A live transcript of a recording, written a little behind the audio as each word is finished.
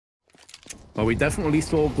Well, we definitely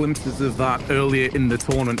saw glimpses of that earlier in the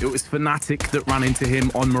tournament. It was Fnatic that ran into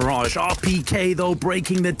him on Mirage. RPK, though,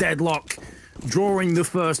 breaking the deadlock, drawing the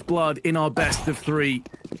first blood in our best of 3.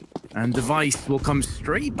 And Device will come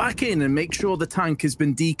straight back in and make sure the tank has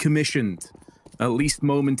been decommissioned, at least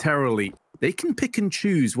momentarily. They can pick and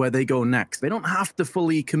choose where they go next. They don't have to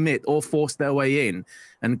fully commit or force their way in.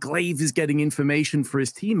 And Glaive is getting information for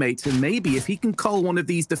his teammates, and maybe if he can cull one of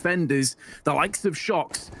these defenders, the likes of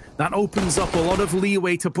Shox, that opens up a lot of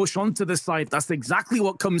leeway to push onto the site. That's exactly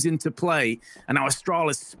what comes into play. And now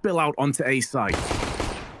Astralis spill out onto A site.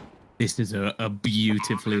 This is a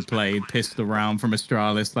beautifully played pistol round from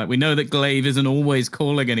Astralis. Like, we know that Glaive isn't always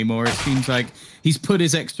calling anymore. It seems like he's put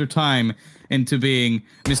his extra time into being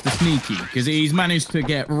Mr. Sneaky, because he's managed to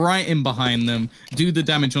get right in behind them, do the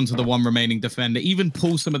damage onto the one remaining defender, even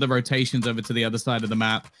pull some of the rotations over to the other side of the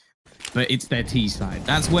map. But it's their T side.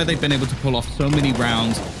 That's where they've been able to pull off so many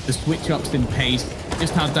rounds, the switch-ups in pace,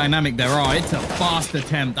 just how dynamic there are. It's a fast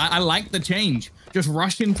attempt. I like the change. Just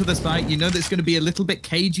rush into the site. You know that's going to be a little bit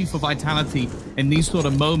cagey for Vitality in these sort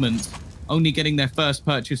of moments, only getting their first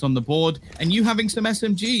purchase on the board, and you having some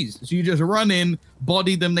SMGs. So you just run in,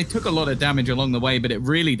 body them. They took a lot of damage along the way, but it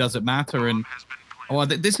really doesn't matter. And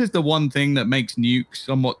this is the one thing that makes Nuke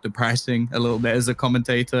somewhat depressing a little bit as a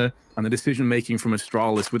commentator. And the decision-making from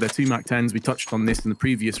Astralis with their 2 MAC-10s, we touched on this in the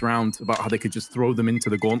previous round about how they could just throw them into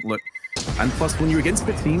the gauntlet. And plus, when you're against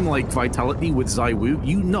a team like Vitality with ZywooO,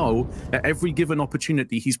 you know at every given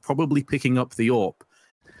opportunity, he's probably picking up the AWP.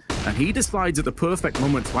 And he decides at the perfect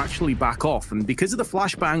moment to actually back off. And because of the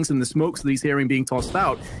flashbangs and the smokes that he's hearing being tossed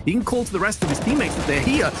out, he can call to the rest of his teammates that they're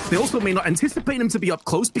here. They also may not anticipate him to be up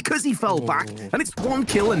close because he fell back. And it's 1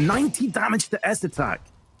 kill and 90 damage to S attack.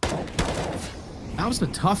 That was a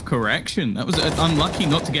tough correction. That was unlucky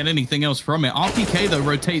not to get anything else from it. RPK, though,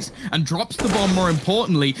 rotates and drops the bomb more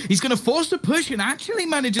importantly. He's going to force a push and actually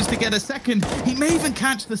manages to get a second. He may even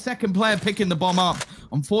catch the second player picking the bomb up.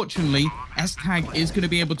 Unfortunately, S-Tag is going to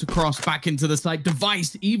be able to cross back into the site.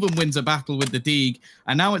 Device even wins a battle with the Deeg.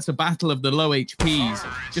 And now it's a battle of the low HPs.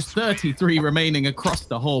 Just 33 remaining across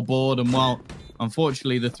the whole board. And while,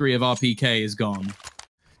 unfortunately, the 3 of RPK is gone.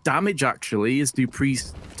 Damage, actually, as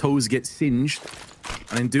dupreeh's toes get singed.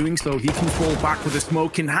 And in doing so, he can fall back with a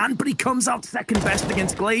smoke in hand, but he comes out second best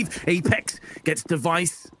against Glaive. Apex gets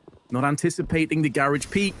Device, not anticipating the garage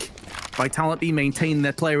peak. Vitality maintain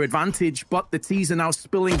their player advantage, but the T's are now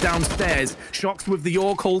spilling downstairs. Shox with the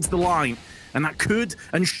AWP holds the line, and that could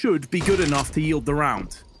and should be good enough to yield the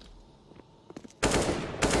round.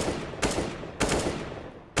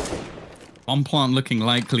 On plant looking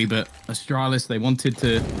likely, but Astralis, they wanted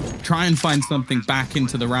to try and find something back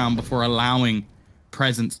into the round before allowing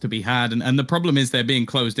presence to be had. And the problem is they're being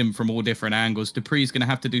closed in from all different angles. dupreeh's going to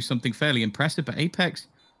have to do something fairly impressive, but Apex,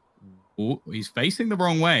 he's facing the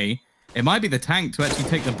wrong way. It might be the tank to actually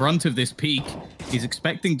take the brunt of this peak. He's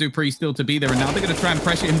expecting dupreeh still to be there, and now they're going to try and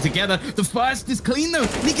pressure him together. The first is clean, though,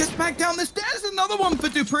 and he gets back down the stairs. Another one for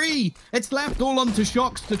dupreeh. It's left all onto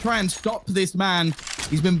Shox to try and stop this man.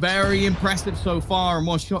 He's been very impressive so far, and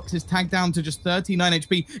while Shox is tagged down to just 39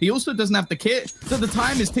 HP, he also doesn't have the kit, so the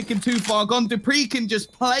time is ticking too far gone. dupreeh can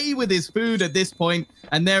just play with his food at this point,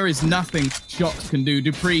 and there is nothing Shox can do.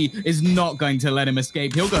 dupreeh is not going to let him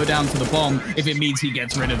escape. He'll go down to the bomb if it means he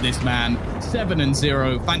gets rid of this man.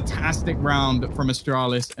 7-0. Fantastic round from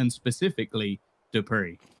Astralis, and specifically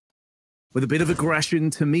dupreeh. With a bit of aggression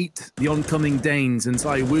to meet the oncoming Danes, and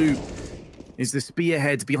ZywooO is the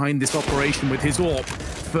spearhead behind this operation with his AWP.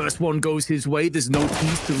 First one goes his way. There's no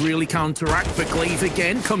teeth to really counteract, but Glaive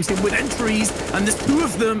again comes in with entries, and there's 2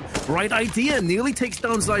 of them. Right idea. Nearly takes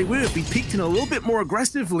down ZywooO. If he peeked in a little bit more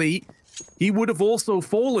aggressively, he would have also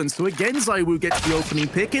fallen. So again, ZywooO gets the opening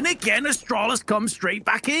pick, and again, Astralis comes straight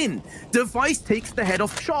back in. Device takes the head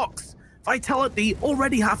off Shox. Vitality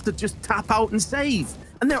already have to just tap out and save.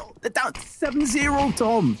 And they're down 7-0,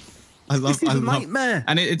 Tom. This is a nightmare.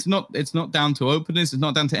 And it's not down to openness. It's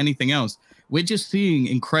not down to anything else. We're just seeing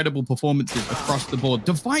incredible performances across the board.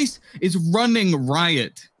 Device is running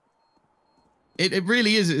riot. It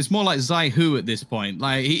really is. It's more like ZywooO at this point.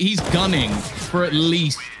 Like, he's gunning for at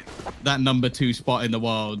least that #2 spot in the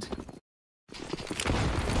world.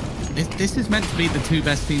 This is meant to be the 2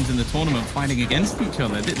 best teams in the tournament fighting against each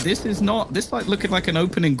other. This like looking like an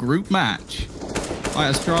opening group match.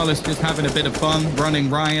 Like, Astralis just having a bit of fun, running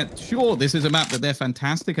riot. Sure, this is a map that they're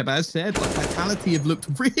fantastic at, as said, but Vitality have looked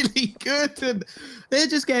really good, and they're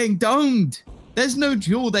just getting domed. There's no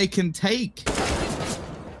duel they can take.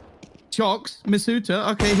 Shox,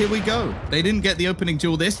 Masuta, okay, here we go. They didn't get the opening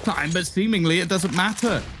duel this time, but seemingly it doesn't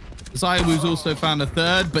matter. ZywooO's also found a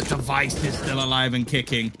 3rd, but Device is still alive and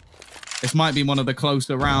kicking. This might be one of the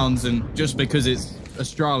closer rounds, and just because it's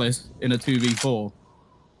Astralis in a 2v4.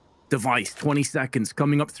 Device, 20 seconds,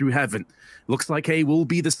 coming up through heaven. Looks like A will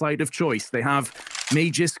be the side of choice. They have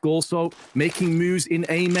magisk also making moves in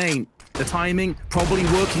A main. The timing probably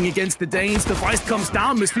working against the Danes. Device comes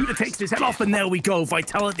down, Masuda takes his head off, and there we go.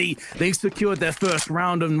 Vitality, they've secured their first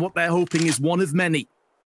round, and what they're hoping is one of many.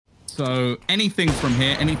 So anything from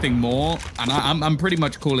here, anything more, and I'm pretty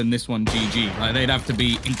much calling this one GG. Like, they'd have to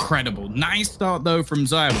be incredible. Nice start, though, from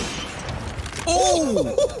ZywooO.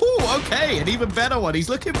 Oh, okay, an even better one. He's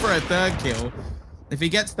looking for a third kill. If he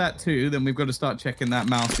gets that too, then we've got to start checking that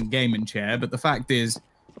mouse and gaming chair. But the fact is,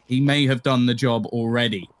 he may have done the job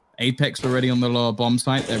already. Apex already on the lower bomb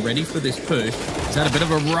site. They're ready for this push. He's had a bit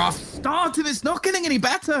of a rough start, and it's not getting any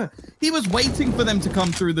better. He was waiting for them to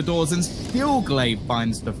come through the doors, and still Glaive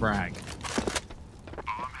finds the frag.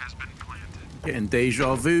 Bomb has been planted. Getting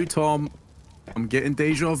deja vu, Tom. I'm getting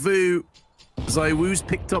deja vu. ZywooO's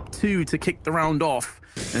picked up 2 to kick the round off.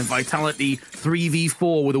 And Vitality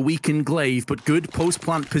 3v4 with a weakened Glaive, but good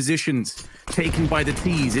post-plant positions taken by the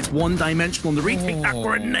T's. It's one-dimensional, and the retake that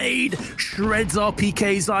grenade shreds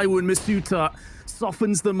RPK. ZywooO and Masuda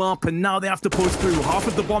softens them up, and now they have to push through. Half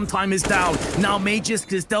of the bomb time is down. Now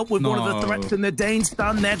magisk has dealt with one of the threats, and the Danes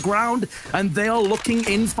stand their ground, and they are looking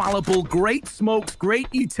infallible. Great smokes, great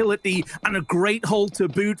utility, and a great hold to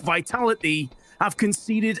boot. Vitality have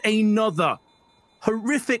conceded another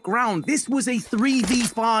horrific round. This was a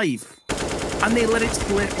 3v5, and they let it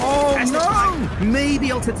slip. Oh, no! May be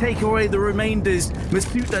able to take away the remainders.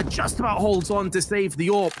 Masuda just about holds on to save the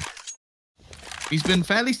AWP. He's been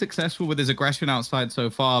fairly successful with his aggression outside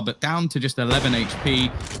so far, but down to just 11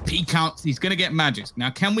 HP. P counts, he's going to get magisk.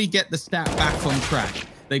 Now, can we get the stat back on track?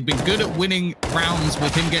 They've been good at winning rounds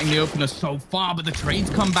with him getting the opener so far, but the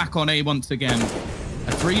trades come back on A once again.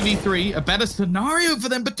 A 3v3, a better scenario for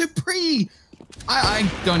them, but dupreeh, I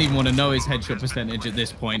don't even want to know his headshot percentage at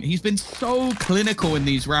this point. He's been so clinical in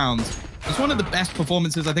these rounds. It's one of the best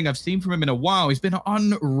performances I think I've seen from him in a while. He's been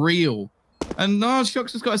unreal. And no,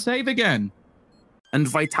 Shox has got a save again. And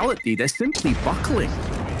Vitality, they're simply buckling.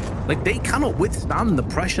 Like, they cannot withstand the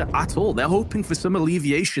pressure at all. They're hoping for some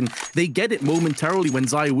alleviation. They get it momentarily when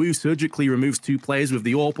ZywooO surgically removes 2 players with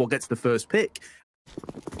the AWP or gets the first pick.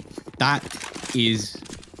 That is...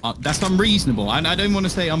 that's unreasonable. I don't want to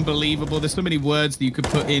say unbelievable. There's so many words that you could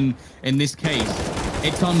put in this case.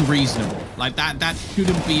 It's unreasonable. Like, that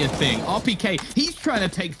shouldn't be a thing. RPK, he's trying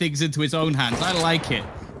to take things into his own hands. I like it.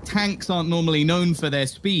 Tanks aren't normally known for their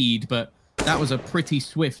speed, but that was a pretty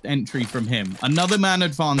swift entry from him. Another man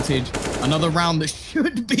advantage, another round that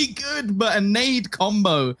should be good, but a nade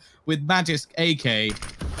combo with magisk AK.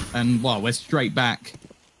 And, well, we're straight back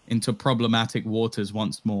into problematic waters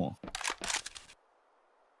once more.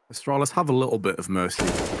 Astralis, have a little bit of mercy,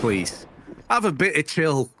 please. Have a bit of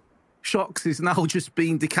chill. Shox is now just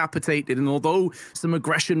being decapitated, and although some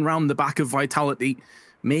aggression round the back of Vitality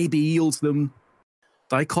maybe yields them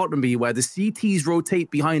dichotomy where the CTs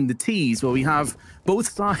rotate behind the Ts, where we have both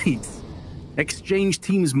sides exchange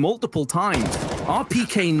teams multiple times.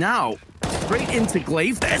 RPK now straight into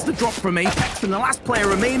Glaive. There's the drop from Apex, and the last player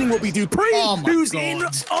remaining will be dupreeh, who's in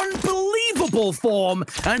unbelievable form,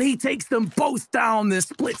 and he takes them both down this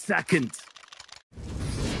split second.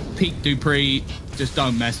 Peak dupreeh, just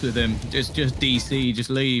don't mess with him. Just DC, just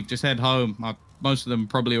leave, just head home. Most of them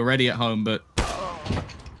probably already at home, but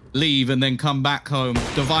leave and then come back home.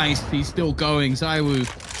 Device, he's still going.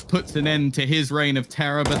 ZywooO puts an end to his reign of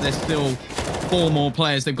terror, but there's still 4 more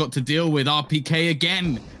players they've got to deal with. RPK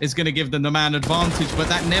again is going to give them the man advantage, but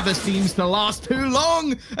that never seems to last too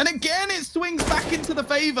long. And again, it swings back into the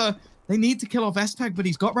favor. They need to kill off S-Tag, but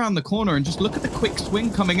he's got round the corner, and just look at the quick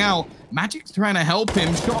swing coming out. Magisk's trying to help him.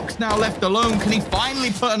 Shox now left alone. Can he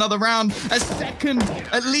finally put another round? A second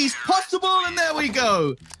at least possible, and there we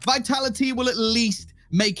go. Vitality will at least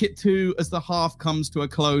make it 2 as the half comes to a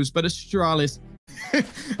close, but Astralis,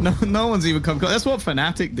 no one's even come close. That's what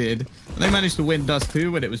Fnatic did. They managed to win Dust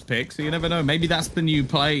 2 when it was picked, so you never know. Maybe that's the new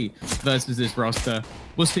play versus this roster.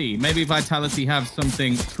 We'll see. Maybe Vitality have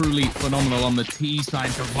something truly phenomenal on the T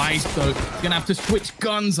side. Device, though, he's going to have to switch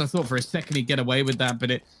guns. I thought for a second he'd get away with that,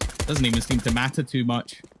 but it doesn't even seem to matter too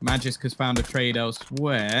much. magisk has found a trade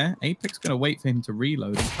elsewhere. Apex going to wait for him to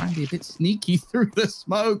reload and try and be a bit sneaky through the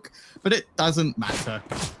smoke, but it doesn't matter.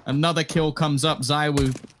 Another kill comes up.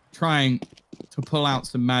 ZywooO trying to pull out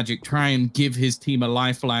some magic, try and give his team a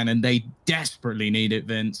lifeline, and they desperately need it,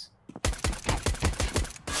 Vince.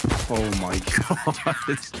 Oh my god.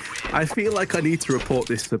 I feel like I need to report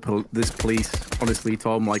this to this police, honestly,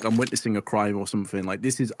 Tom. Like, I'm witnessing a crime or something. Like,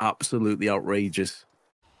 this is absolutely outrageous.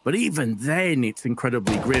 But even then, it's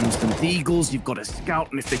incredibly grim. Some Deagles, you've got a scout,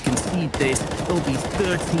 and if they concede this, there'll be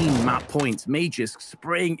 13 map points. magisk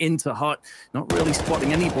spraying into Hut, not really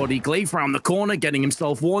spotting anybody. Glaive round the corner, getting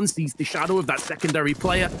himself one, sees the shadow of that secondary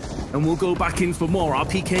player, and we'll go back in for more.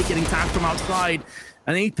 RPK getting tagged from outside,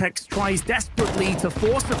 and Apex tries desperately to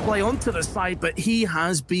force a play onto the side, but he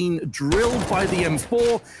has been drilled by the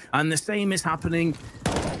M4, and the same is happening.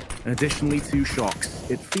 Additionally, 2 shocks.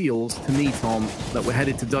 It feels to me, Tom, that we're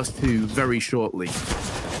headed to Dust 2 very shortly.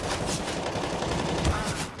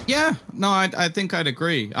 Yeah, no, I think I'd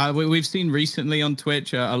agree. We've seen recently on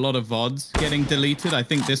Twitch a lot of VODs getting deleted. I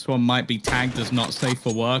think this one might be tagged as not safe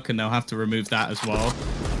for work, and they'll have to remove that as well.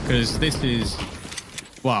 Because this is,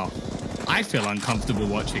 well, I feel uncomfortable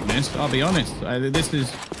watching this, I'll be honest. This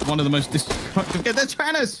is one of the most destructive. They're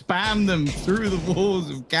trying to spam them through the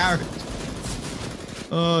walls of Garage.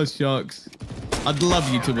 Oh, shocks. I'd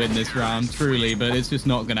love you to win this round, truly, but it's just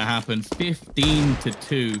not going to happen.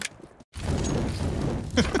 15-2.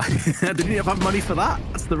 Didn't you have money for that?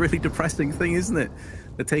 That's the really depressing thing, isn't it?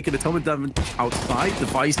 They're taking atomic damage outside.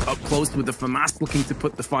 Device up close with the FAMAS looking to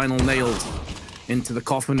put the final nails into the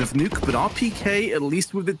coffin of Nuke. But RPK, at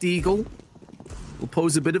least with the Deagle, will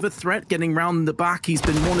pose a bit of a threat getting round the back. He's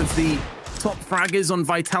been one of the top fraggers on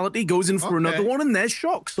Vitality, goes in for another one, and there's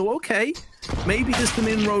Shock. So, okay, maybe there's some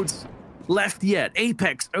inroads left yet.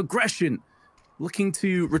 Apex, aggression, looking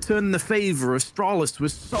to return the favor. Astralis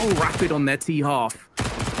was so rapid on their T-half,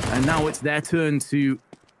 and now it's their turn to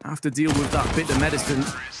have to deal with that bit of medicine.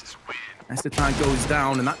 Estetag goes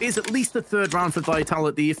down, and that is at least the 3rd round for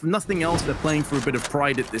Vitality. If nothing else, they're playing for a bit of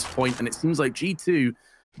pride at this point, and it seems like G2...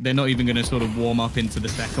 They're not even going to sort of warm up into the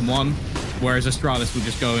second one, whereas Astralis will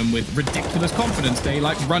just go in with ridiculous confidence. They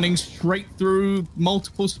like running straight through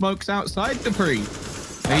multiple smokes outside dupreeh.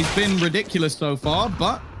 He's been ridiculous so far,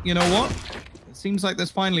 but you know what? It seems like there's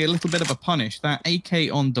finally a little bit of a punish. That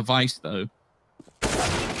AK on device, though.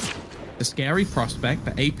 The scary prospect,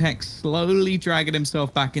 but Apex slowly dragging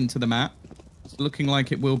himself back into the map. It's looking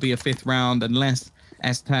like it will be a 5th round unless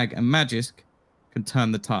Estetag and magisk can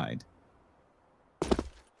turn the tide.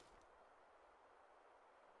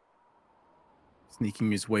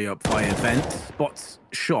 Sneaking his way up via vent, spots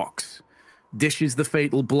shocks, dishes the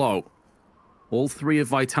fatal blow. All 3 of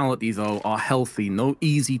Vitality, though, are healthy. No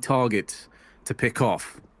easy targets to pick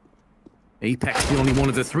off. Apex, the only one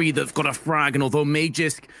of the 3 that's got a frag, and although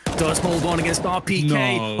magisk does hold on against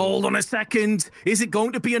RPK, hold on a second. Is it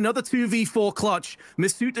going to be another 2v4 clutch?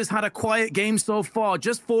 Masood has had a quiet game so far,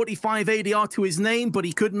 just 45 ADR to his name, but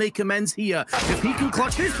he could make amends here. If he can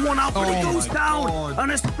clutch this one out, but he goes down,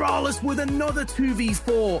 and Astralis with another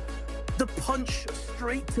 2v4. The punch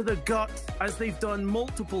straight to the gut, as they've done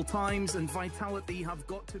multiple times, and Vitality have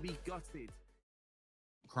got to be gutted.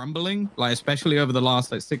 Crumbling, like especially over the last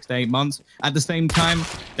like 6 to 8 months. At the same time,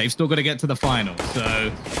 they've still got to get to the final. So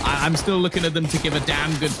I'm still looking at them to give a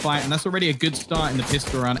damn good fight, and that's already a good start in the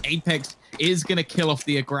pistol round. Apex is going to kill off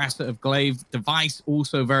the aggressor of Glaive. Device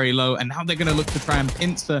also very low, and now they're going to look to try and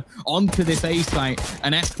pincer onto this A site.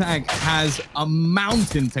 And Estetag has a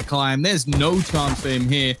mountain to climb. There's no chance for him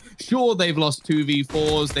here. Sure, they've lost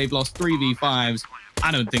 2v4s, they've lost 3v5s.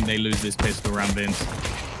 I don't think they lose this pistol round, Vince.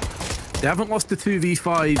 They haven't lost the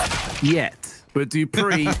 2v5 yet, but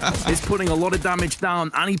dupreeh is putting a lot of damage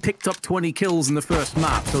down, and he picked up 20 kills in the first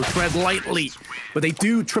map, so tread lightly. But they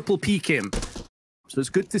do triple peek him, so it's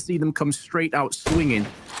good to see them come straight out swinging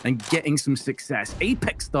and getting some success.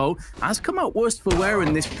 Apex, though, has come out worse for wear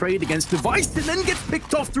in this trade against Device, and then gets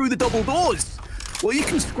picked off through the double doors. Well, you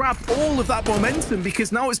can scrap all of that momentum,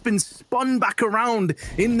 because now it's been spun back around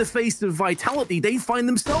in the face of Vitality. They find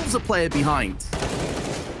themselves a player behind.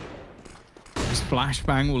 This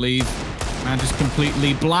flashbang will leave magisk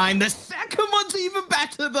completely blind. The second one's even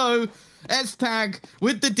better, though. Estetag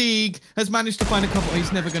with the Deeg has managed to find a couple.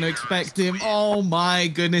 He's never going to expect him. Oh, my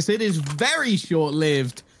goodness. It is very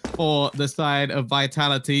short-lived for the side of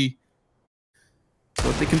Vitality. So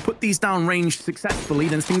if they can put these down range successfully,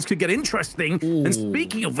 then things could get interesting. Ooh. And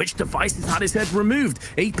speaking of which, Device has had his head removed.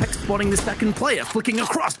 Apex spotting the second player, flicking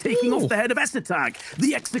across, taking off the head of Estetag.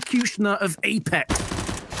 The executioner of Apex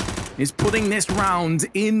is putting this round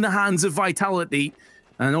in the hands of Vitality,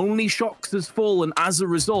 and only shocks has fallen as a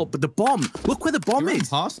result. But the bomb, look where the bomb is.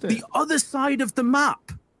 The other side of the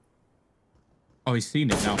map. Oh, he's seen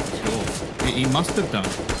it now for sure. He must have done.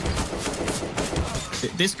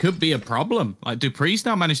 This could be a problem. Like, dupreeh's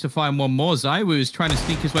now managed to find one more. ZywooO is trying to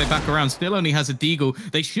sneak his way back around. Still only has a Deagle.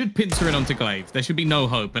 They should pincer in onto Glaive. There should be no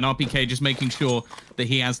hope. And RPK just making sure that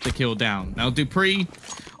he has the kill down. Now, dupreeh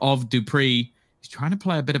of dupreeh, he's trying to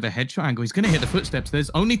play a bit of a headshot angle. He's going to hit the footsteps.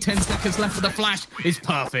 There's only 10 seconds left for the flash. It's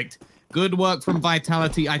perfect. Good work from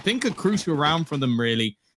Vitality. I think a crucial round for them,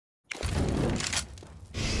 really.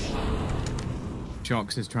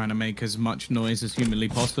 Shox is trying to make as much noise as humanly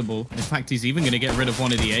possible. In fact, he's even going to get rid of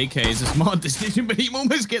one of the AKs. A smart decision, but he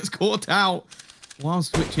almost gets caught out while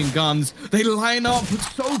switching guns. They line up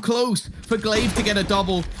so close for Glaive to get a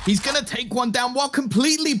double. He's going to take one down while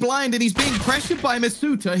completely blind, and he's being pressured by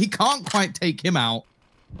Masuta. He can't quite take him out.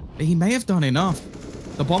 But he may have done enough.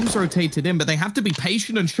 The bombs rotated in, but they have to be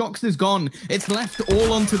patient, and Shox is gone. It's left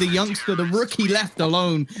all onto the youngster, the rookie left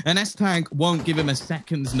alone, and S-Tag won't give him a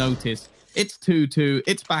second's notice. It's 2-2.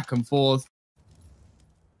 It's back and forth.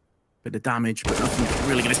 Bit of damage, but nothing's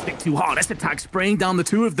really going to stick too hard. S-Tag spraying down the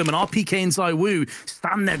two of them, and RPK and ZywooO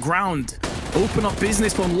stand their ground. Open up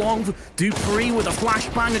business on long. dupreeh with a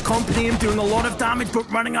flashbang accompanying him, doing a lot of damage, but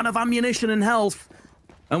running out of ammunition and health.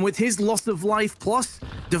 And with his loss of life, plus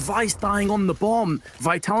Device dying on the bomb,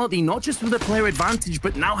 Vitality not just with a player advantage,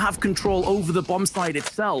 but now have control over the bomb site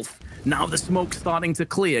itself. Now the smoke's starting to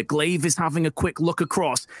clear. Glaive is having a quick look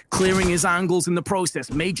across, clearing his angles in the process.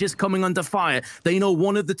 Magisk coming under fire. They know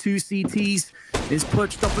one of the two CTs is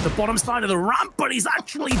perched up at the bottom side of the ramp, but he's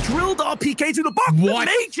actually drilled RPK to the bottom. What?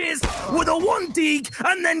 Magisk with a 1-dig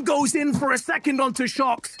and then goes in for a second onto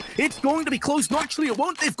Shox. It's going to be close. No, actually, it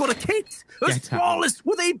won't. They've got a kit. Astralis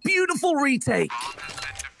with a beautiful retake.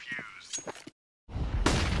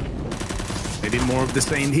 They did more of the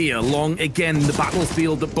same here. Long again, the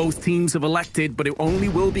battlefield that both teams have elected, but it only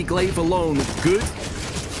will be Glaive alone. Good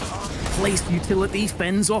place utility,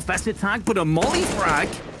 fends off S-Tag, but a molly frag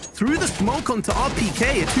through the smoke onto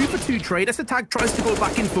RPK. A 2-for-2 trade. S-Tag tries to go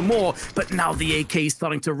back in for more, but now the AK is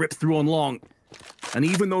starting to rip through on Long. And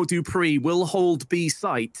even though dupreeh will hold B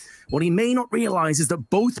site, what he may not realize is that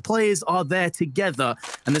both players are there together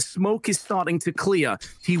and the smoke is starting to clear.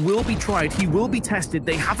 He will be tried, he will be tested.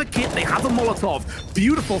 They have a kit, they have a Molotov.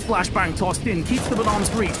 Beautiful flashbang tossed in, keeps them at arm's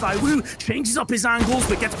reach. ZywooO changes up his angles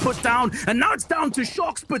but gets put down, and now it's down to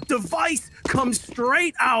Shox, but Device comes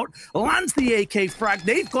straight out, lands the AK frag.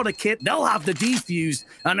 They've got a kit, they'll have the defuse,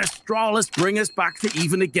 and Astralis bring us back to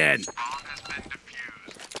even again.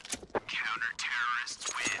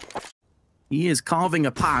 He is carving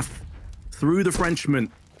a path through the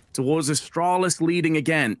Frenchman towards Astralis leading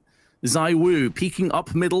again. ZywooO peeking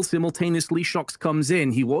up middle simultaneously. Shox comes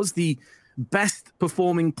in. He was the best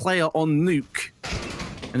performing player on Nuke.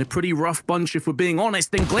 And a pretty rough bunch, if we're being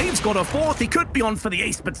honest. Then Glaive's got a fourth. He could be on for the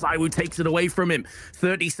ace, but ZywooO takes it away from him.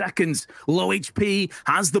 30 seconds. Low HP,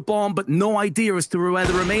 has the bomb, but no idea as to where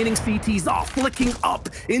the remaining CTs are. Flicking up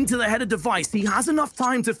into the head of Device. He has enough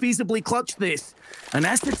time to feasibly clutch this. And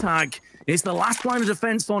S-Tag is the last line of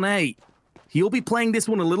defense on A. He'll be playing this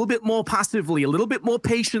one a little bit more passively, a little bit more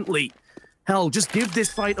patiently. Hell, just give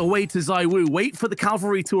this fight away to ZywooO. Wait for the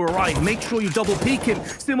cavalry to arrive. Make sure you double peek him.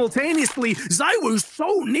 Simultaneously, ZywooO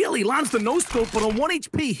so nearly lands the no-scope, but on 1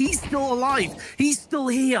 HP, he's still alive. He's still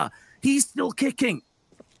here. He's still kicking.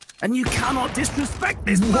 And you cannot disrespect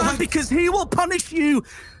this man because he will punish you.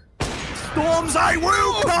 Storm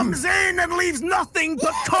ZywooO comes in and leaves nothing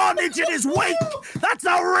but carnage in his wake. That's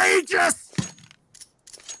outrageous.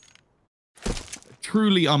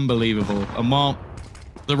 Truly unbelievable. And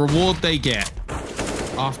the reward they get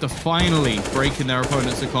after finally breaking their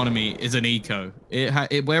opponent's economy is an eco.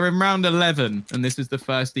 We're in round 11, and this is the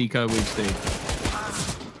first eco we've seen.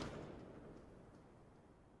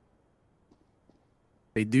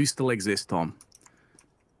 They do still exist, Tom.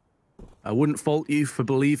 I wouldn't fault you for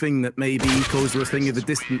believing that maybe ecos are a thing of the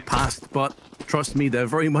distant past, but trust me, they're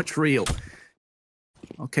very much real.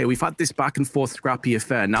 Okay, we've had this back and forth scrappy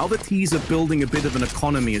affair. Now the T's are building a bit of an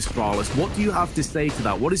economy, Astralis. What do you have to say to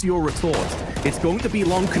that? What is your retort? It's going to be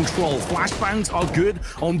long control. Flashbangs are good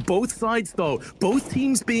on both sides, though. Both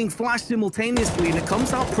teams being flashed simultaneously, and it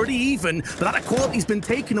comes out pretty even. But that equality's been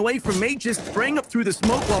taken away from Magisk, spraying up through the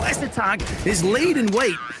smoke while S-Tag is laid in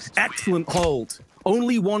wait. Excellent hold.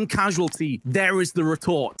 Only one casualty. There is the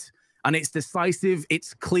retort. And it's decisive,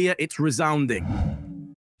 it's clear, it's resounding.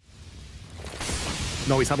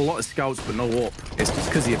 No, he's had a lot of scouts, but no AWP. It's just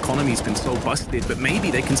because the economy's been so busted, but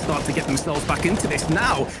maybe they can start to get themselves back into this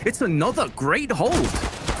now. It's another great hold.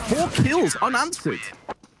 4 kills unanswered.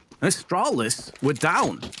 Astralis were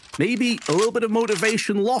down. Maybe a little bit of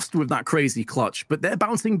motivation lost with that crazy clutch, but they're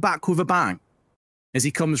bouncing back with a bang. As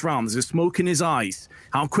he comes round, there's a smoke in his eyes.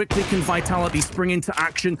 How quickly can Vitality spring into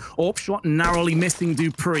action? AWP shot narrowly missing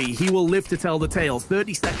dupreeh. He will live to tell the tale.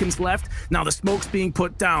 30 seconds left. Now the smoke's being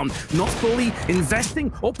put down. Not fully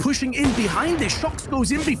investing or pushing in behind it. Shox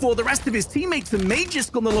goes in before the rest of his teammates, and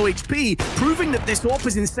magisk on the low HP, proving that this AWP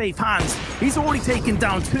is in safe hands. He's already taken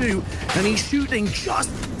down 2, and he's shooting just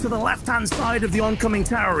to the left-hand side of the oncoming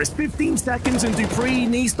terrorist. 15 seconds, and dupreeh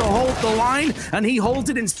needs to hold the line, and he holds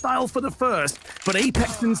it in style for the first. But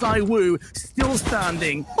Apex and ZywooO still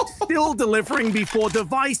standing, still delivering before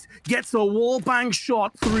Device gets a wallbang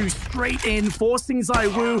shot through straight in, forcing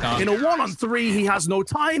ZywooO in a 1-on-3. He has no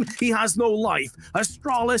time, he has no life.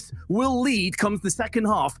 Astralis will lead comes the second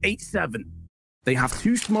half, 8-7. They have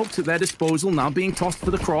 2 smokes at their disposal, now being tossed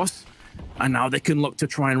for the cross. And now they can look to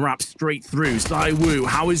try and wrap straight through. ZywooO,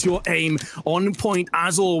 how is your aim? On point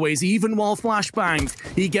as always, even while flashbangs.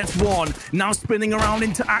 He gets 1, now spinning around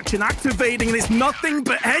into action, activating, and it's nothing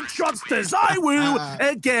but headshots to ZywooO.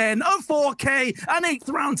 Again, a 4K, an 8th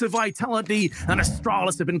round to Vitality, and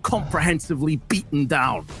Astralis have been comprehensively beaten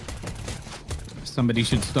down. Somebody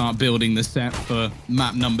should start building the set for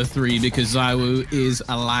map number 3 because ZywooO is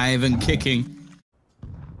alive and kicking.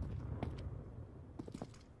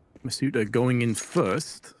 Masuda going in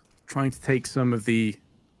first, trying to take some of the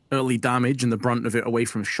early damage and the brunt of it away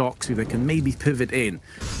from Shox, so they can maybe pivot in.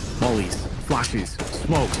 Mollies, flashes,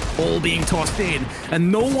 smokes, all being tossed in,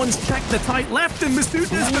 and no one's checked the tight left, and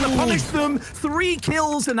Masuda's going to punish them. 3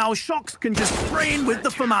 kills, and now Shox can just spray in with the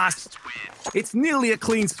FAMAS. It's nearly a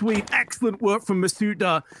clean sweep. Excellent work from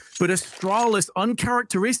Masuda, but Astralis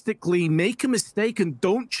uncharacteristically make a mistake and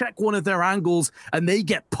don't check one of their angles, and they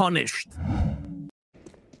get punished.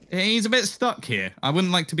 He's a bit stuck here. I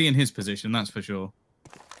wouldn't like to be in his position, that's for sure.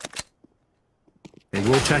 They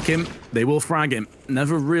will check him. They will frag him.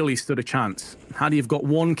 Never really stood a chance. Had he have got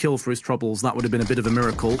 1 kill for his troubles, that would have been a bit of a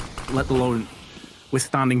miracle, let alone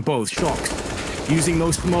withstanding both. Shox, using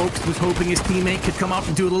those smokes, was hoping his teammate could come up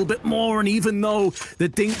and do a little bit more, and even though the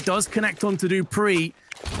dink does connect onto dupreeh,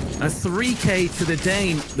 a 3K to the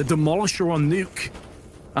Dane, the Demolisher on Nuke,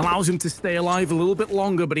 allows him to stay alive a little bit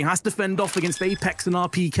longer, but he has to fend off against Apex and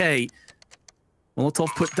RPK. Molotov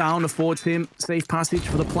put down affords him safe passage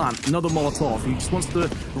for the plant. Another Molotov. He just wants to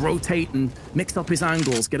rotate and mix up his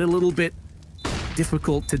angles, get a little bit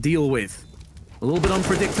difficult to deal with. A little bit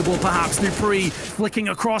unpredictable, perhaps. dupreeh flicking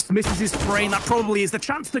across, misses his spray, and that probably is the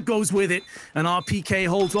chance that goes with it. And RPK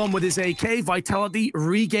holds on with his AK. Vitality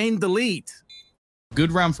regained the lead.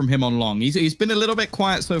 Good round from him on long. He's been a little bit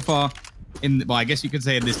quiet so far. Well, I guess you could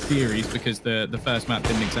say in this series, because the first map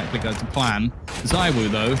didn't exactly go to plan. ZywooO,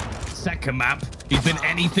 though, second map, he's been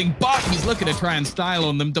anything but. He's looking to try and style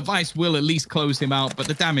on them. Device will at least close him out, but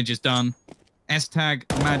the damage is done. S-Tag,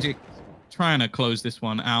 Magic, trying to close this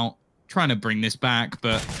one out, trying to bring this back,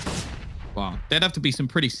 but, well, there'd have to be some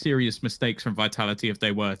pretty serious mistakes from Vitality if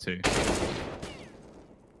they were to.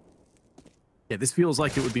 Yeah, this feels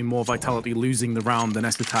like it would be more Vitality losing the round than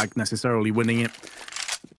S-Tag necessarily winning it.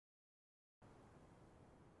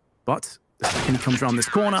 But the second he comes around this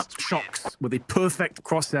corner, Shox with a perfect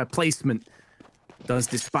crosshair placement does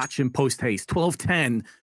dispatch him post-haste. 12-10.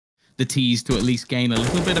 The tease to at least gain a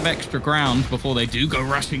little bit of extra ground before they do go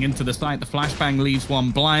rushing into the site. The flashbang leaves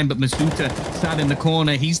one blind, but Masuda sat in the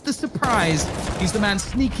corner. He's the surprise. He's the man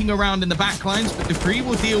sneaking around in the backlines, but dupreeh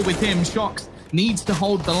will deal with him. Shox needs to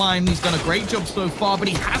hold the line. He's done a great job so far, but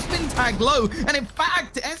he has been tagged low. And in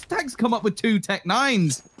fact, S-Tag's come up with 2 Tech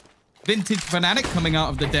 9s. Vintage Fnatic coming out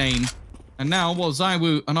of the Dane. And now, while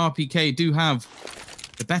ZywooO and RPK do have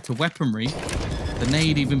the better weaponry, the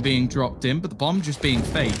nade even being dropped in, but the bomb just being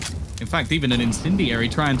faked. In fact, even an incendiary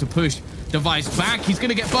trying to push Device back. He's going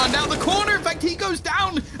to get burned out the corner. In fact, he goes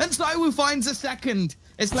down, and ZywooO finds a second.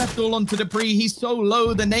 It's left all onto dupreeh. He's so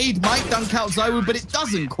low, the nade might dunk out ZywooO, but it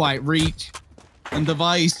doesn't quite reach. And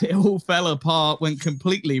Device, it all fell apart, went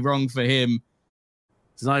completely wrong for him.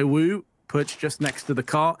 ZywooO perched just next to the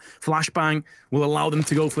cart. Flashbang will allow them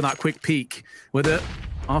to go for that quick peek. Whether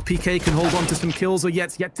RPK can hold on to some kills or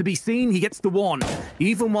yet to be seen, he gets the 1.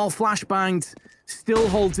 Even while Flashbanged still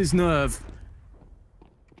holds his nerve.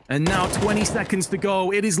 And now 20 seconds to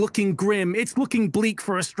go. It is looking grim. It's looking bleak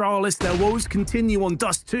for Astralis. Their woes continue on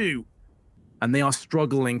Dust 2. And they are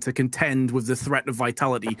struggling to contend with the threat of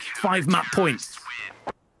Vitality. 5 map points.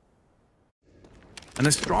 And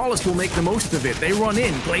Astralis will make the most of it. They run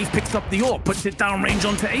in. Glaive picks up the AWP, puts it down range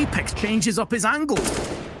onto Apex, changes up his angle.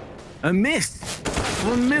 A miss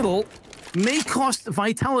from middle may cost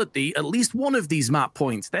Vitality at least one of these map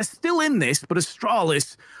points. They're still in this, but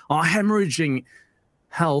Astralis are hemorrhaging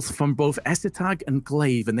health from both Esitag and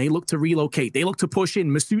Glaive, and they look to relocate. They look to push in.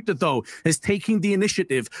 Masuta, though, is taking the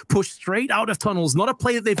initiative. Pushed straight out of tunnels. Not a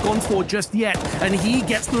play that they've gone for just yet. And he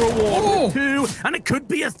gets the reward with 2, and it could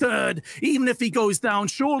be a 3rd, even if he goes down.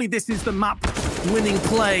 Surely this is the map-winning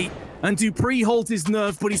play. And dupreeh holds his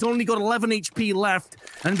nerve, but he's only got 11 HP left.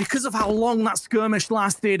 And because of how long that skirmish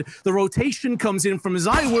lasted, the rotation comes in from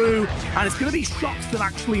ZywooO, and it's going to be Shox that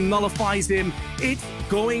actually nullifies him. It's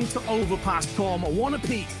going to overpass, Tom. 1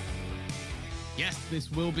 apiece. Yes, this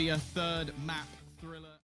will be a 3rd map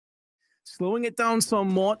thriller. Slowing it down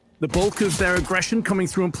somewhat, the bulk of their aggression coming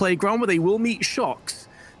through on Playground, where they will meet Shox.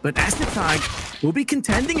 But Esitag will be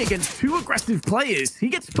contending against 2 aggressive players. He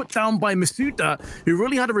gets put down by Masuta, who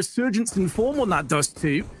really had a resurgence in form on that Dust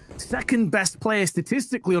 2. 2nd best player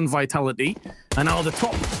statistically on Vitality. And now the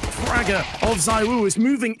top fragger of ZywooO is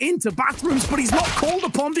moving into bathrooms, but he's not called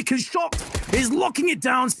upon because Shox is locking it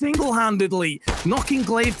down single-handedly. Knocking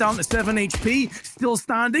Glaive down to 7 HP, still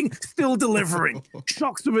standing, still delivering.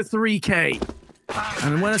 Shox with a 3K.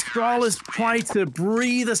 And when Astralis tried to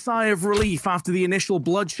breathe a sigh of relief after the initial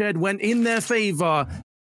bloodshed went in their favor,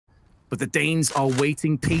 but the Danes are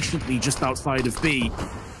waiting patiently just outside of B.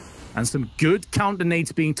 And some good counter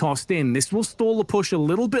nades being tossed in. This will stall the push a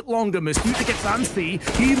little bit longer. Masuta gets antsy.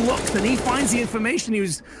 He looks and he finds the information he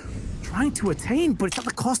was trying to attain, but it's at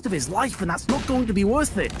the cost of his life, and that's not going to be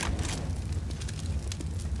worth it.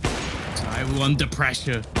 ZywooO under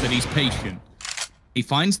pressure, but he's patient. He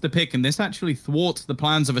finds the pick, and this actually thwarts the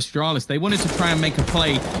plans of Astralis. They wanted to try and make a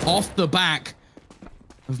play off the back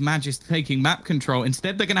of magisk taking map control.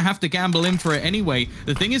 Instead, they're going to have to gamble in for it anyway.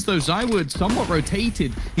 The thing is, though, ZywooO somewhat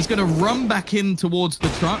rotated. He's going to run back in towards the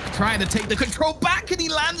truck, trying to take the control back, and he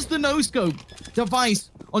lands the no-scope.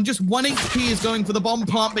 Device on just 1 HP is going for the bomb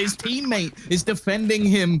plant, but his teammate is defending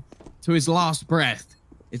him to his last breath.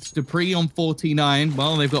 It's dupreeh on 49.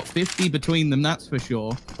 Well, they've got 50 between them, that's for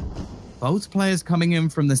sure. Both players coming in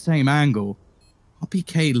from the same angle.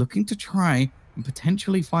 RPK looking to try and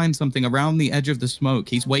potentially find something around the edge of the smoke.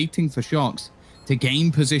 He's waiting for Shox to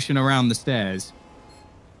gain position around the stairs.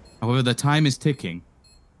 However, the time is ticking.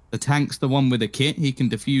 The tank's the one with the kit. He can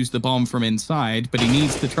defuse the bomb from inside, but he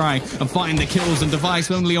needs to try and find the kills, and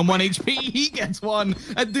Device only on 1 HP. He gets 1,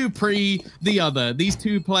 and dupreeh the other. These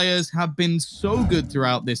 2 players have been so good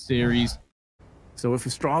throughout this series. So if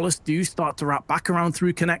Astralis do start to wrap back around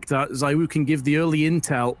through connector, ZywooO can give the early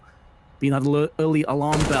intel, being that early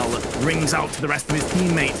alarm bell that rings out to the rest of his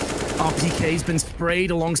teammates. RPK's been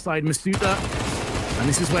sprayed alongside Masuta, and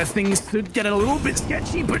this is where things could get a little bit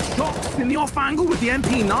sketchy, but Shox in the off angle with the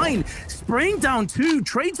MP9, spraying down 2,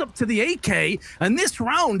 trades up to the AK, and this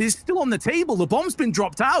round is still on the table. The bomb's been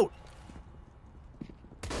dropped out.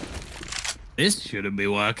 This shouldn't be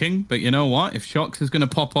working, but you know what? If Shox is going to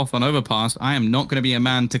pop off on overpass, I am not going to be a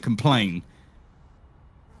man to complain.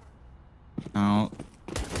 Now,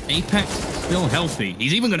 Apex still healthy.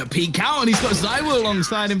 He's even going to peek out, and he's got ZywooO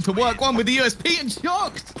alongside him to work one with the USP, and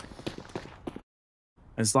Shox.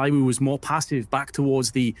 As ZywooO was more passive back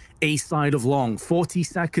towards the A side of long. 40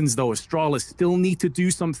 seconds, though. Astralis still need to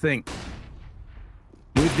do something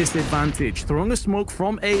with this advantage. Throwing a smoke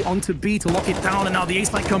from A onto B to lock it down, and now the A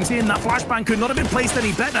side comes in. That flashbang could not have been placed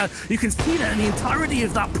any better. You can see that, and the entirety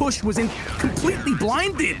of that push was completely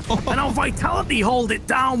blinded. And now Vitality hold it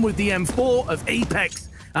down with the M4 of Apex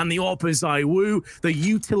and the AWP of ZywooO. The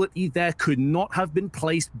utility there could not have been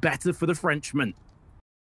placed better for the Frenchman.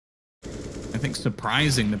 I think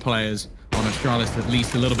surprising the players on Astralis at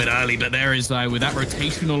least a little bit early, but there is with that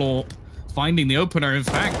rotational AWP finding the opener. In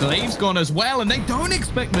fact, Glaive's gone as well, and they don't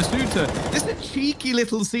expect Masuta. It's a cheeky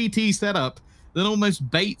little CT setup that almost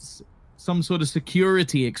baits some sort of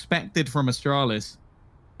security expected from Astralis.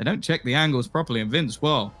 They don't check the angles properly, and Vince,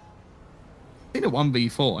 well, I think a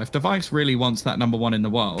 1v4. If Device really wants that #1 in the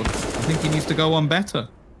world, I think he needs to go on better.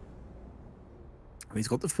 He's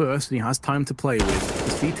got the first, and he has time to play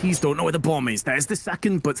with. The CTs don't know where the bomb is. There's the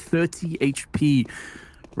second, but 30 HP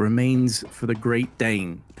remains for the Great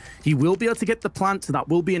Dane. He will be able to get the plant, so that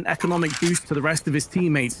will be an economic boost to the rest of his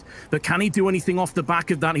teammates. But can he do anything off the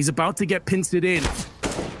back of that? He's about to get pincered in.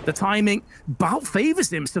 The timing about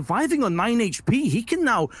favors him, surviving on 9 HP. He can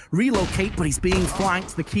now relocate, but he's being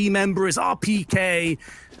flanked. The key member is RPK,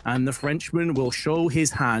 and the Frenchman will show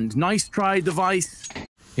his hand. Nice try, Device.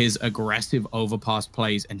 His aggressive overpass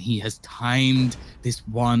plays, and he has timed this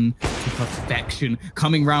one to perfection.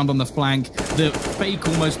 Coming round on the flank, the fake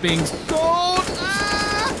almost being sold.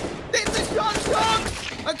 Ah! It's a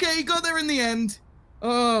shot! Okay, he got there in the end.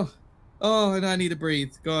 Oh, and I need to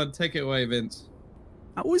breathe. God, take it away, Vince.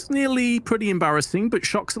 That was nearly pretty embarrassing, but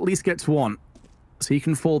Shox at least gets 1. So he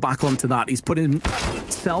can fall back onto that. He's put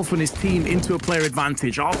himself and his team into a player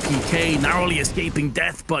advantage. RPK narrowly escaping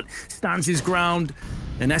death, but stands his ground.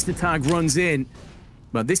 And Estitag runs in.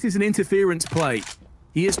 But this is an interference play.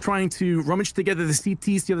 He is trying to rummage together the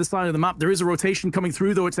CTs to the other side of the map. There is a rotation coming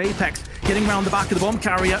through, though. It's Apex getting around the back of the bomb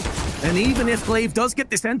carrier. And even if Glaive does get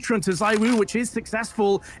this entrant to ZywooO, which is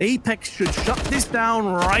successful, Apex should shut this down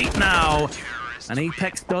right now. And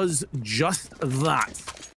Apex does just that.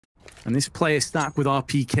 And this player stack with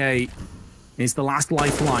RPK is the last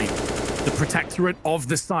lifeline. The protectorate of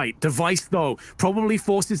the site. Device, though, probably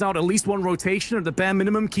forces out at least one rotation. At the bare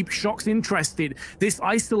minimum, keeps Shox interested. This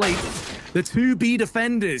isolates the 2B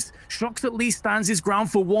defenders. Shox at least stands his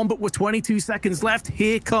ground for one, but with 22 seconds left,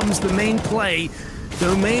 here comes the main play.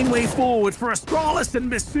 The main way forward for Astralis,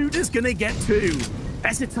 and Masuda's gonna get two.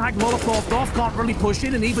 Estitag Molotov off, can't really push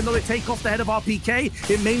in, and even though they take off the head of RPK,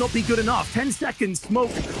 it may not be good enough. 10 seconds, smoke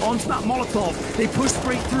onto that Molotov. They push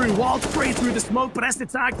straight through, wild spray through the smoke, but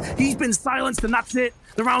Estitag, he's been silenced, and that's it.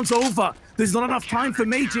 The round's over. There's not enough time for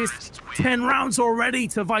Magisk. 10 rounds already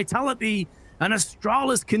to Vitality, and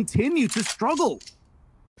Astralis continue to struggle.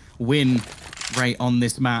 Win rate on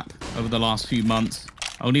this map over the last few months.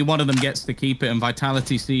 Only one of them gets to keep it, and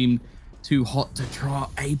Vitality seemed too hot to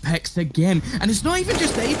trot. Apex again. And it's not even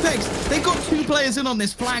just Apex. They've got two players in on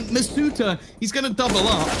this flank. Masuda, he's going to double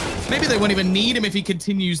up. Maybe they won't even need him if he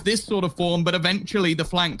continues this sort of form, but eventually the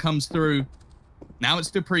flank comes through. Now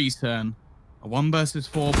it's dupreeh's turn. A 1 versus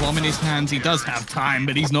 4 bomb in his hands. He does have time,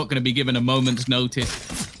 but he's not going to be given a moment's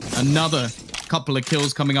notice. Another couple of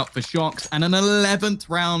kills coming up for Shox, and an 11th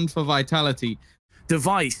round for Vitality.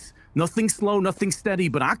 Device. Nothing slow, nothing steady,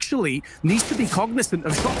 but actually needs to be cognizant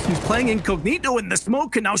of Shox, who's playing incognito in the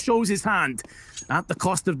smoke and now shows his hand. At the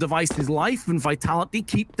cost of Device's life, and Vitality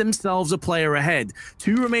keep themselves a player ahead.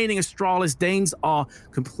 2 remaining Astralis Danes are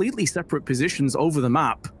completely separate positions over the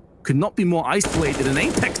map. Could not be more isolated, and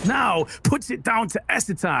Apex now puts it down to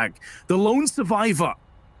Estitag, the lone survivor,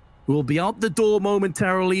 who will be out the door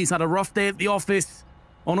momentarily. He's had a rough day at the office.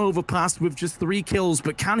 On Overpass with just 3 kills,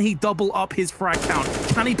 but can he double up his frag count?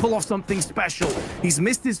 Can he pull off something special? He's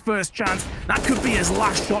missed his first chance. That could be his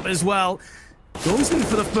last shot as well. Goes in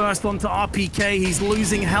for the first onto RPK. He's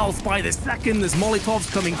losing health by the second. There's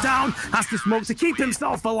Molotovs coming down. Has to smoke to keep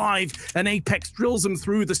himself alive. And Apex drills him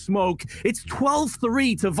through the smoke. It's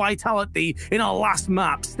 12-3 to Vitality in our last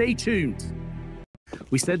map. Stay tuned.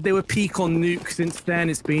 We said they were peak on Nuke. Since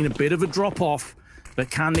then, it's been a bit of a drop-off. But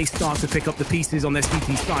can they start to pick up the pieces on their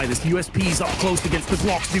CT side? As USP's up close against the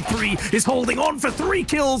blocks. dupreeh is holding on for 3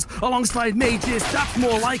 kills alongside Magisk. That's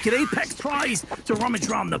more like it. Apex tries to rummage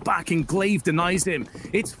around the back, and Glaive denies him.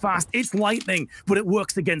 It's fast, it's lightning, but it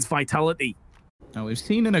works against Vitality. Now, we've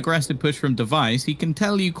seen an aggressive push from Device. He can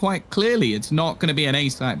tell you quite clearly it's not going to be an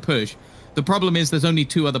A-site push. The problem is there's only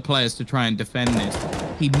 2 other players to try and defend this.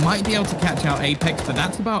 He might be able to catch out Apex, but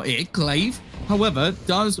that's about it. Glaive, however,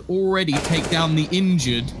 does already take down the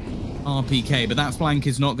injured RPK, but that flank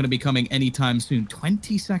is not going to be coming anytime soon.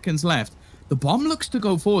 20 seconds left. The bomb looks to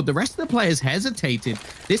go forward. The rest of the players hesitated.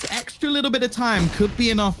 This extra little bit of time could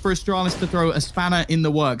be enough for Astralis to throw a spanner in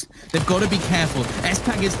the works. They've got to be careful.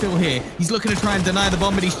 Estitag is still here. He's looking to try and deny the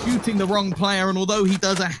bomb, but he's shooting the wrong player, and although he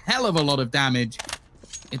does a hell of a lot of damage,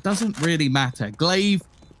 it doesn't really matter. Glaive,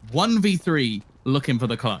 1v3, looking for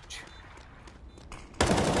the clutch.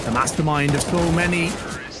 The mastermind of so many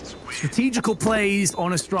strategical plays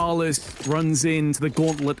on Astralis runs into the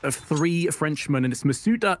gauntlet of 3 Frenchmen, and it's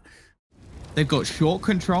Masuda. They've got short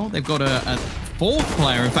control. They've got a 4th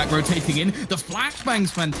player, in fact, rotating in. The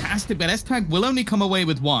flashbang's fantastic, but Estitag will only come away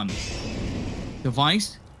with 1.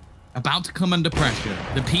 Device about to come under pressure.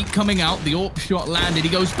 The peak coming out. The AWP shot landed. He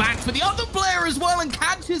goes back for the other player as well and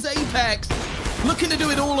catches Apex. Looking to do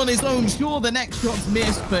it all on his own. Sure, the next shot's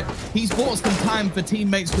missed, but he's bought some time for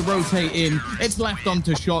teammates to rotate in. It's left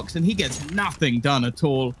onto Shox, and he gets nothing done at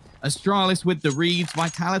all. Astralis with the reads.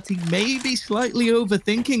 Vitality maybe slightly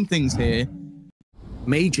overthinking things here.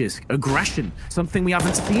 Magisk, aggression, something we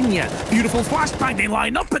haven't seen yet. Beautiful flashbang, they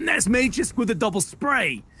line up, and there's Magisk with a double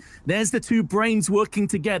spray. There's the 2 brains working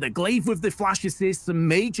together. Glaive with the flash assists,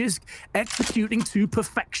 and Magisk executing to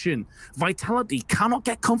perfection. Vitality cannot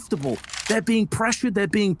get comfortable. They're being pressured, they're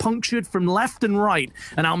being punctured from left and right.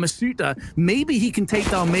 And Al Masuda, maybe he can take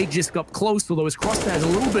down Magisk up close, although his crosshair's a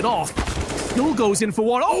little bit off. Still goes in for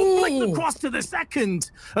 1. Oh, flicked across to the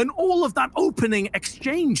second. And all of that opening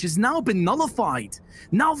exchange has now been nullified.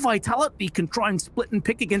 Now Vitality can try and split and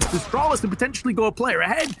pick against Astralis and potentially go a player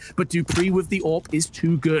ahead. But dupreeh with the AWP is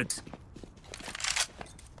too good.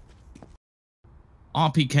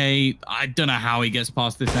 RPK, I don't know how he gets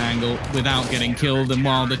past this angle without getting killed, and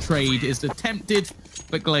while the trade is attempted,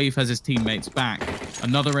 but Glaive has his teammates back.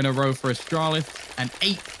 Another in a row for Astralis, and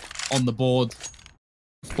 8 on the board.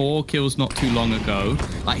 4 kills not too long ago.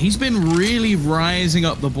 Like, he's been really rising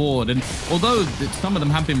up the board, and although some of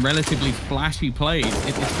them have been relatively flashy plays,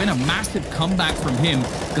 it's been a massive comeback from him.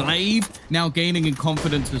 Glaive now gaining in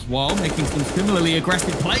confidence as well, making some similarly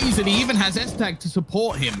aggressive plays, and he even has S-Tag to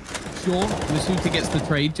support him. Sure, Masuta gets the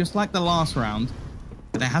trade just like the last round,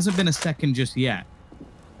 but there hasn't been a second just yet,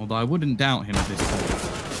 although I wouldn't doubt him at this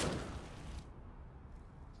point.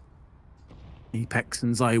 Apex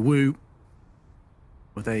and ZywooO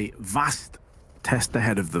with a vast test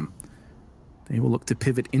ahead of them. They will look to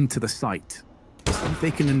pivot into the site. See if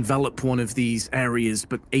they can envelop one of these areas,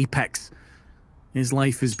 but Apex, his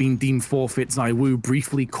life has been deemed forfeit. ZywooO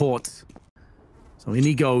briefly caught. So in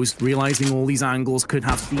he goes, realizing all these angles could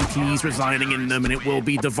have CTs residing in them, and it will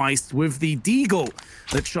be Device with the Deagle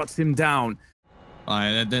that shuts him down.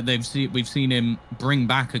 We've seen him bring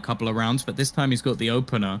back a couple of rounds, but this time he's got the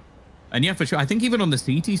opener. And yeah, for sure. I think even on the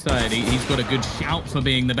CT side, he's got a good shout for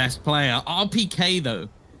being the best player. RPK, though,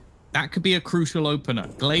 that could be a crucial opener.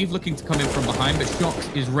 Glaive looking to come in from behind, but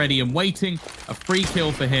Shox is ready and waiting. A free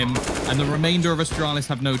kill for him. And the remainder of Astralis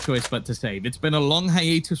have no choice but to save. It's been a long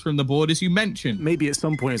hiatus from the board, as you mentioned. Maybe at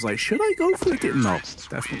some point it's like, should I go for it? No,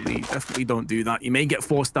 definitely don't do that. You may get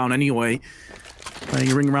forced down anyway.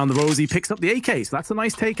 You ring around the rosy, picks up the AK, so that's a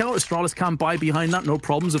nice takeout. Astralis can buy behind that, no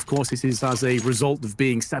problems. Of course, this is as a result of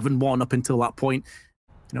being 7-1 up until that point.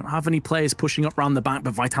 You don't have any players pushing up around the back,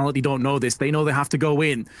 but Vitality don't know this. They know they have to go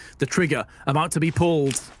in. The trigger about to be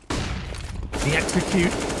pulled. The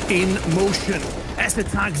execute in motion.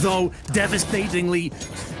 S-Attack, though, devastatingly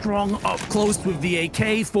strong up close with the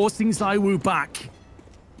AK, forcing ZywooO back.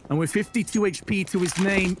 And with 52 HP to his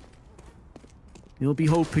name, he'll be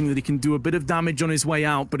hoping that he can do a bit of damage on his way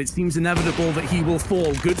out, but it seems inevitable that he will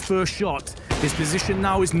fall. Good first shot. His position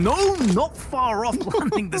now is not far off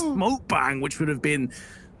landing the smoke bang, which would have been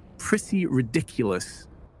pretty ridiculous.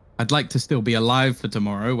 I'd like to still be alive for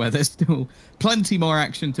tomorrow, where there's still plenty more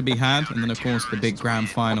action to be had. And then, of course, the big grand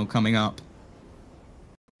final coming up.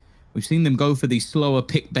 We've seen them go for these slower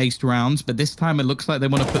pick-based rounds, but this time it looks like they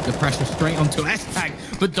want to put the pressure straight onto S-Tag.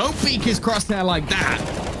 But don't peek his crosshair like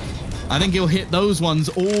that. I think he'll hit those ones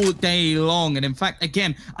all day long. And in fact,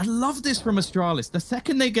 again, I love this from Astralis. The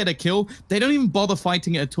second they get a kill, they don't even bother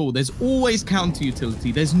fighting it at all. There's always counter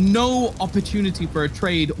utility. There's no opportunity for a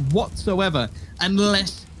trade whatsoever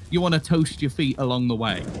unless you want to toast your feet along the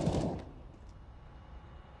way.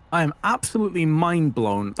 I am absolutely mind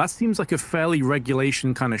blown. That seems like a fairly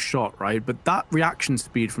regulation kind of shot, right? But that reaction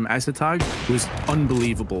speed from S-Tag was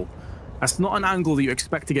unbelievable. That's not an angle that you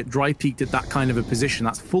expect to get dry peeked at that kind of a position.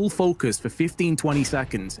 That's full focus for 15, 20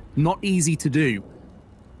 seconds. Not easy to do.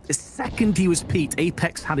 The second he was peeked,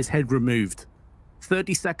 Apex had his head removed.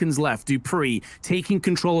 30 seconds left. dupreeh taking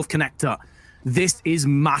control of Connector. This is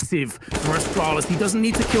massive for Astralis. He doesn't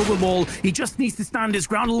need to kill them all. He just needs to stand his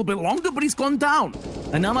ground a little bit longer, but he's gone down.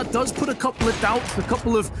 And now that does put a couple of doubts, a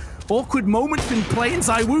couple of awkward moments in play, and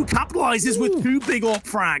ZywooO capitalizes with 2 big AWP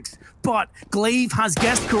frags. But Glaive has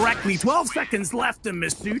guessed correctly. 12 seconds left, and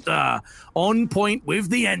Masuta on point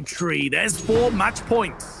with the entry. There's 4 match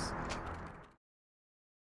points.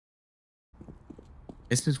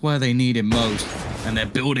 This is where they need him most, and they're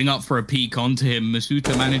building up for a peek onto him.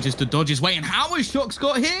 Masuta manages to dodge his way, and how has Shox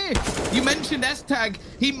got here? You mentioned S-Tag.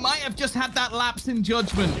 He might have just had that lapse in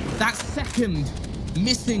judgment. That second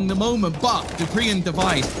missing the moment, but dupreeh and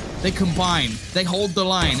Device, they combine. They hold the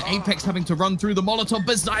line. Apex having to run through the Molotov,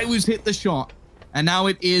 but ZywooO's hit the shot. And now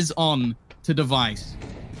it is on to Device.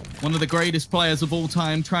 One of the greatest players of all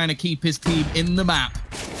time, trying to keep his team in the map.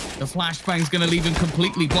 The flashbang's going to leave him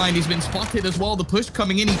completely blind. He's been spotted as well. The push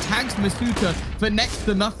coming in. He tags Masuta for next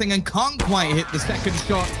to nothing and can't quite hit the second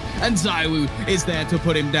shot. And ZywooO is there to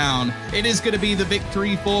put him down. It is going to be the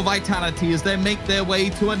victory for Vitality as they make their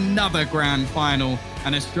way to another grand final.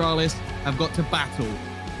 And Astralis have got to battle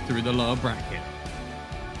through the lower bracket.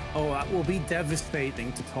 Oh, that will be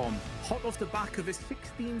devastating to Tom. Hot off the back of a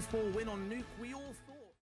 16-4 win on Nuke, we all